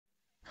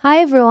Hi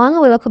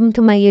everyone, welcome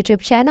to my YouTube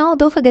channel.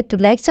 Don't forget to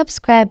like,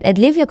 subscribe, and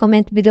leave your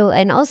comment below.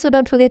 And also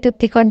don't forget to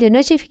click on the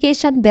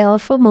notification bell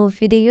for more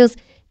videos.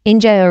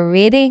 Enjoy your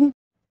reading.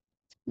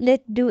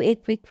 Let's do a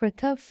quick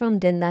recap from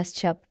the last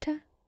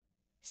chapter.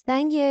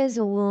 Sanya's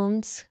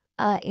wounds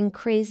are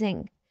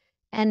increasing,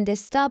 and the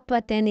star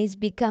pattern is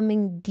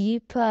becoming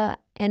deeper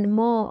and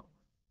more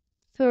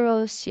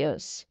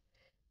ferocious.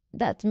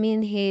 That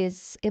means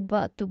he's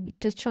about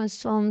to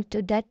transform to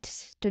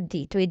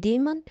a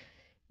demon.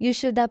 You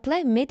should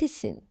apply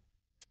medicine.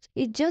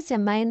 It's just a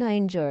minor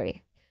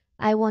injury.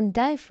 I won't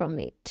die from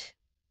it.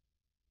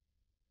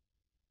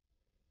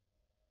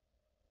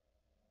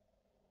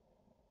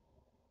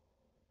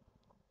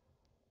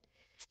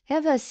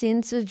 Ever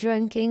since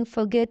drinking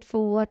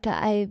forgetful water,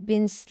 I've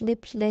been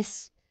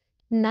sleepless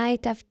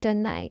night after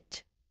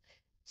night.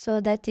 So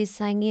that is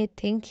Sanye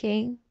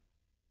thinking.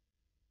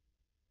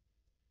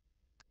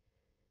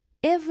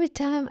 Every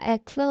time I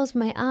close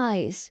my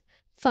eyes,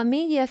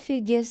 familiar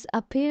figures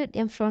appeared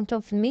in front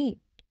of me.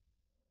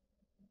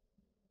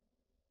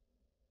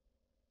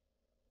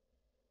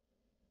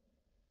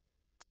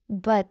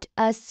 But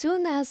as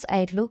soon as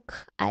I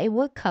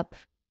woke up.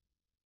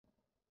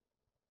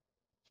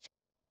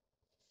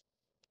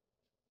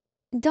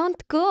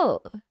 Don't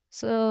go.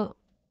 So,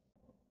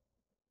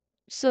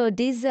 so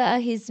these are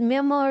his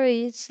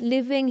memories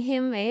leaving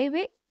him,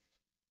 maybe?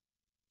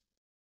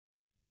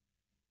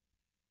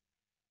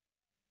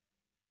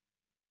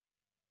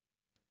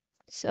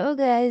 So,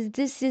 guys,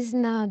 this is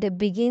now the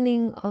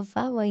beginning of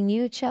our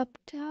new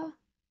chapter.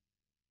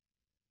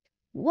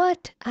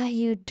 What are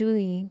you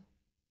doing?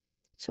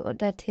 So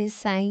that is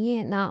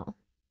saying now.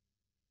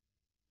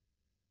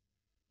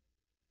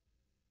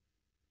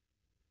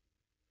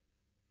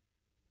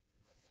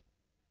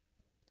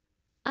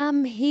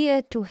 I'm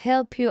here to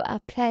help you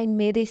apply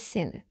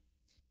medicine.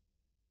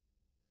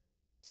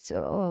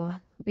 So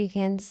we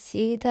can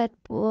see that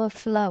poor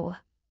flower.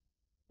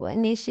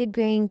 When is she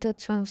going to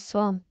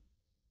transform?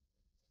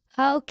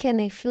 How can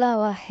a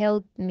flower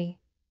help me?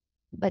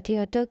 But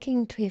you're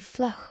talking to a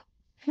flower.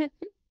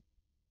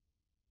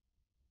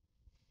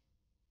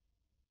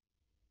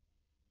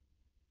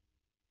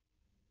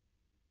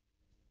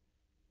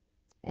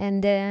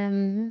 And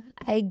then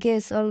I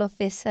guess all of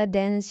a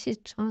sudden she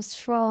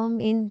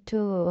transformed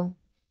into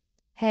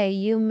her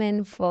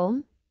human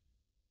form.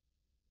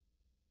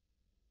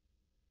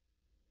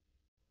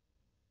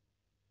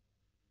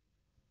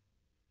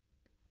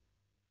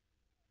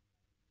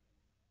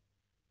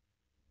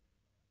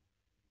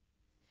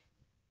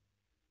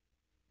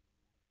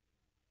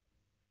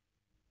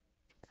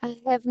 I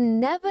have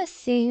never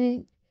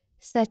seen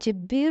such a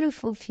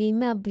beautiful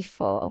female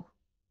before.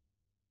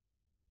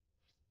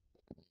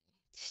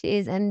 She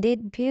is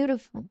indeed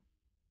beautiful.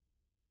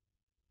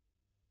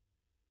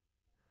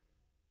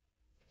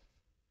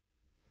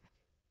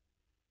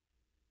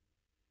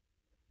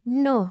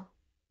 No,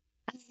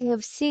 I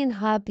have seen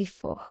her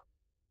before.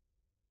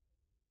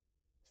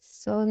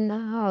 So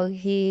now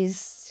he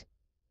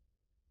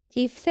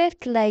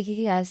felt like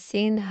he has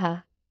seen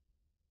her.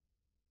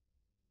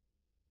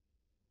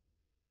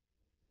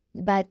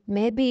 But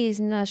maybe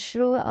he's not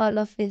sure. All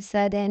of a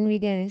sudden we're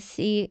gonna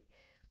see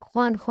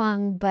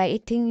Huan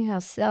biting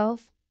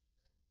herself.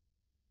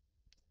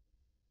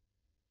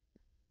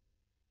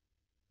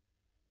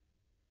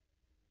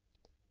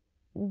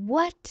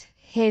 What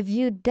have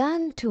you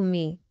done to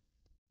me?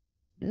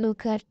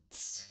 Look at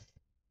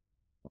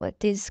what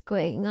is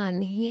going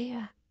on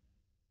here.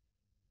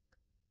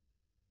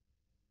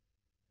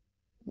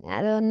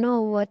 I don't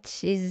know what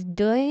she's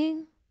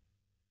doing.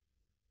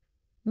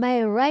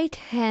 My right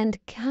hand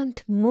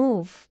can't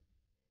move.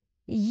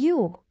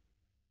 You.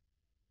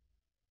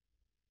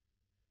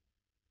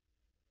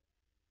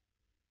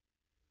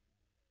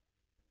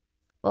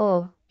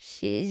 Oh,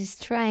 she's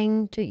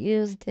trying to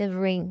use the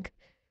ring.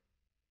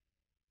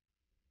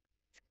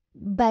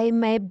 By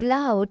my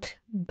blood,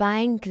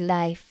 bind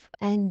life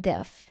and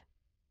death.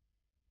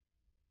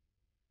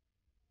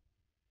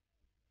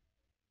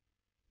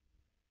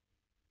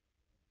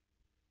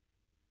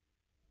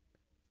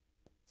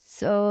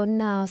 So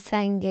now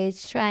Sangha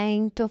is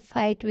trying to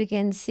fight. We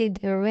can see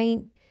the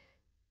ring.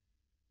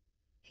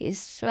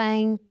 He's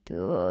trying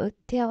to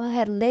tell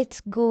her, let's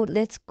go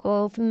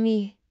of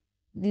me.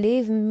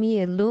 Leave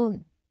me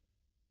alone.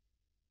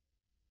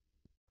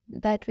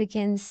 But we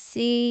can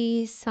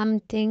see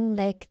something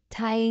like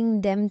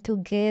tying them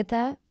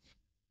together,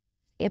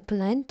 a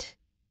plant.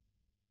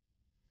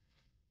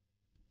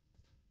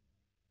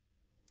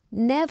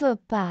 Never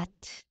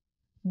part.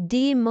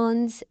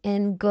 Demons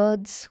and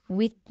gods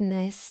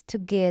witness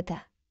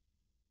together.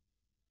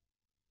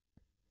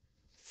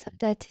 So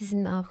that is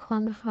now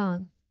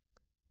Huanhuan.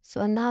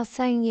 So now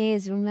Sangye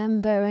is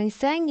remembering.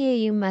 Sangye,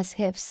 you must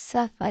have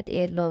suffered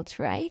a lot,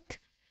 right?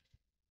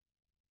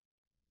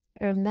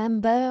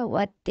 Remember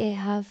what they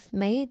have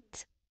made?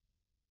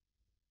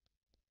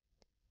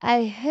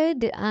 I heard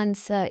the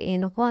answer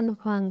in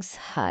Huanhuang's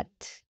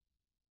heart.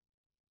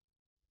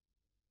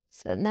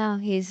 So now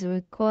he's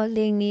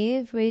recalling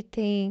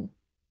everything.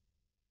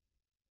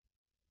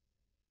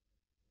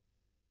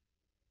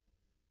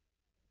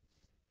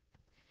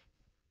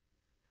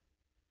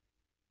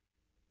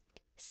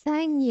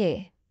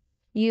 Sanye,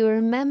 you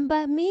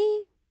remember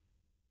me?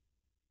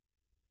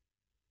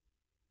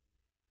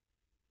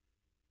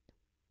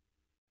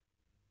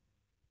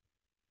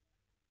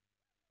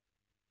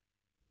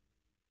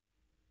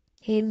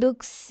 He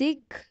looks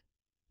sick,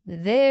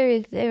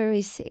 very,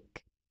 very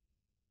sick.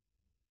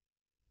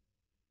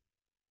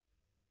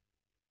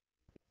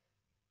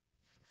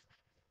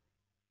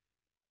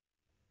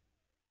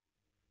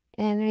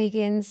 And we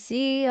can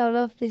see all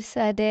of a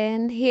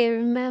sudden he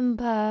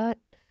remembered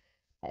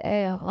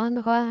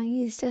Huanhuan.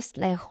 He's just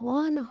like,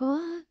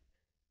 Huanhuan,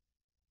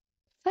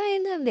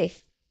 finally.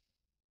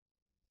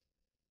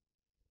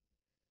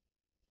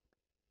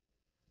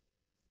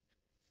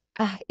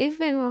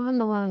 Even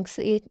Huanhuan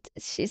said,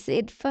 she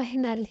said,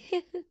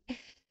 finally,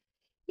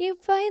 you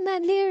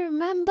finally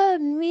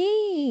remembered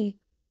me.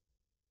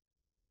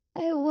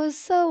 I was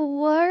so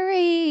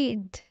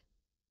worried.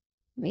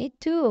 Me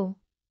too.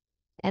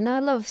 And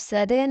all of a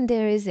sudden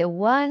there is a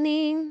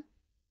warning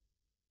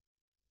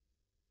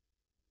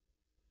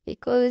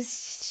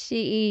because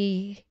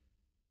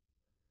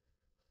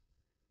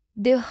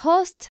the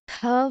host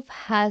health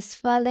has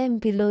fallen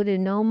below the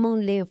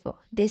normal level.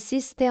 The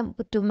system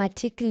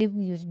automatically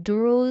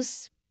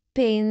withdraws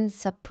pain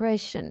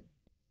suppression.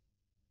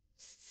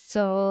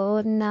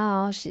 So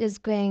now she's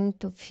going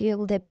to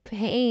feel the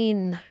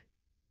pain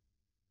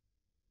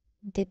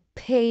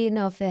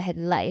of her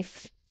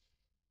life.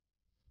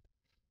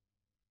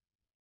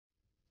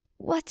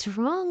 What's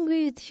wrong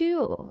with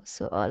you?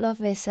 So all of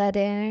a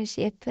sudden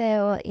she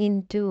fell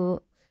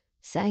into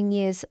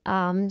Sanye's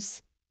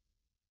arms.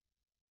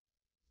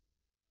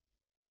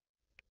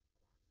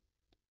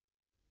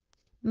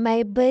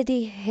 My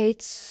body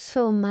hates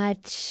so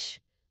much.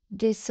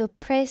 The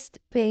suppressed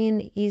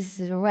pain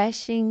is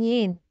rushing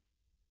in.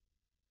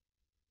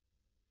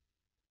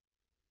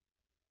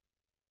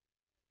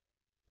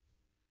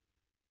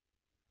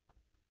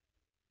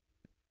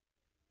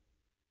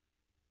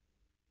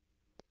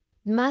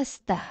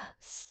 Master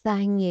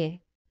Sanye,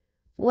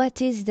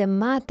 what is the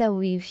matter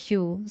with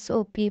you?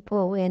 So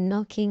people were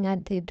knocking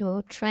at the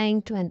door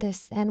trying to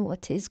understand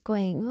what is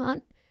going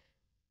on.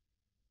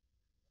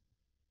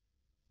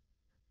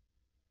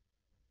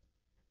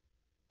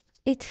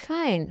 It's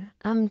fine.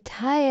 I'm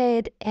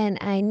tired and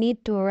I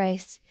need to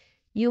rest.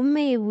 You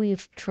may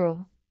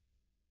withdraw.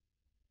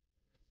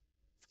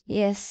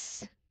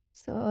 Yes.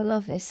 So all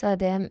of a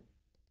sudden,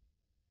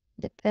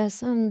 the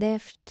person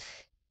left.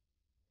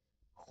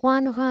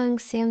 Huanhuan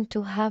seemed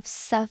to have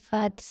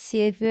suffered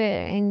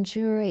severe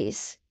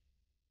injuries.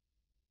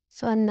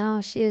 So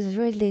now she is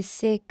really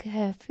sick.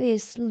 Her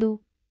face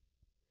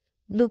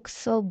looks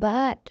so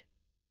bad.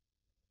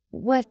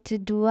 What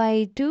do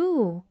I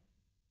do?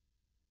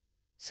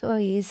 So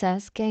he's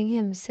asking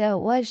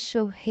himself, what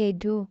should he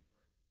do?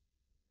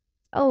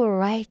 All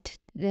right,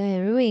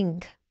 the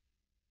ring.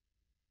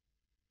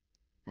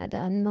 I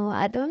don't know.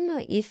 I don't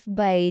know if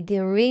by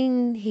the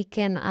ring he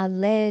can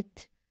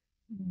alert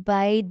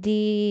by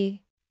the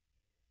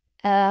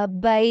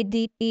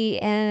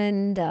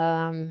and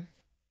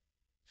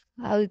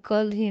how we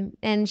call him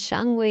and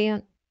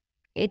Shangwei.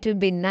 It would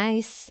be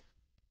nice.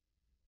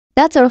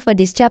 That's all for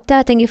this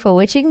chapter. Thank you for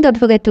watching. Don't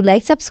forget to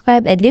like,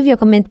 subscribe, and leave your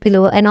comment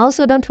below. And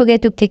also don't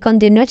forget to click on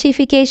the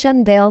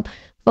notification bell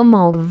for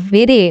more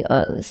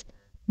videos.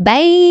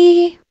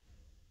 Bye!